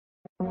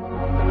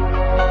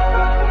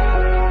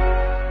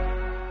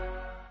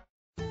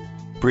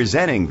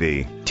Presenting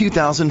the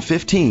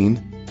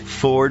 2015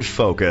 Ford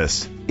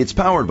Focus. It's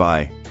powered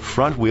by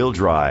front-wheel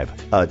drive,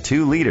 a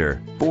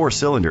 2-liter,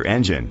 4-cylinder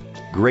engine.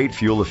 Great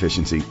fuel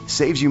efficiency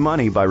saves you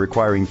money by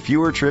requiring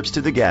fewer trips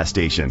to the gas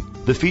station.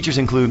 The features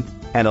include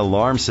an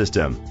alarm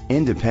system,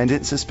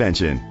 independent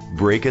suspension,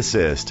 brake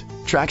assist,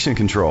 traction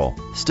control,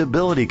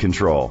 stability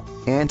control,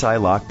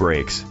 anti-lock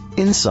brakes.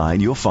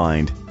 Inside you'll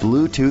find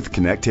Bluetooth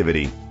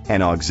connectivity,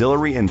 an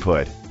auxiliary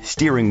input,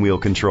 steering wheel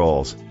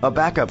controls, a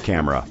backup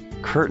camera,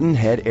 curtain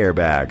head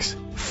airbags,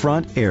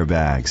 front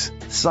airbags,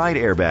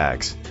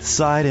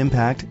 side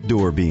impact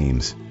door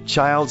beams,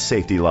 child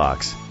safety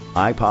locks,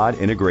 iPod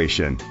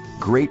integration.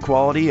 Great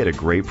quality at a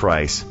great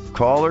price.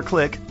 Call or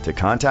click to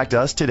contact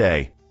us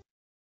today.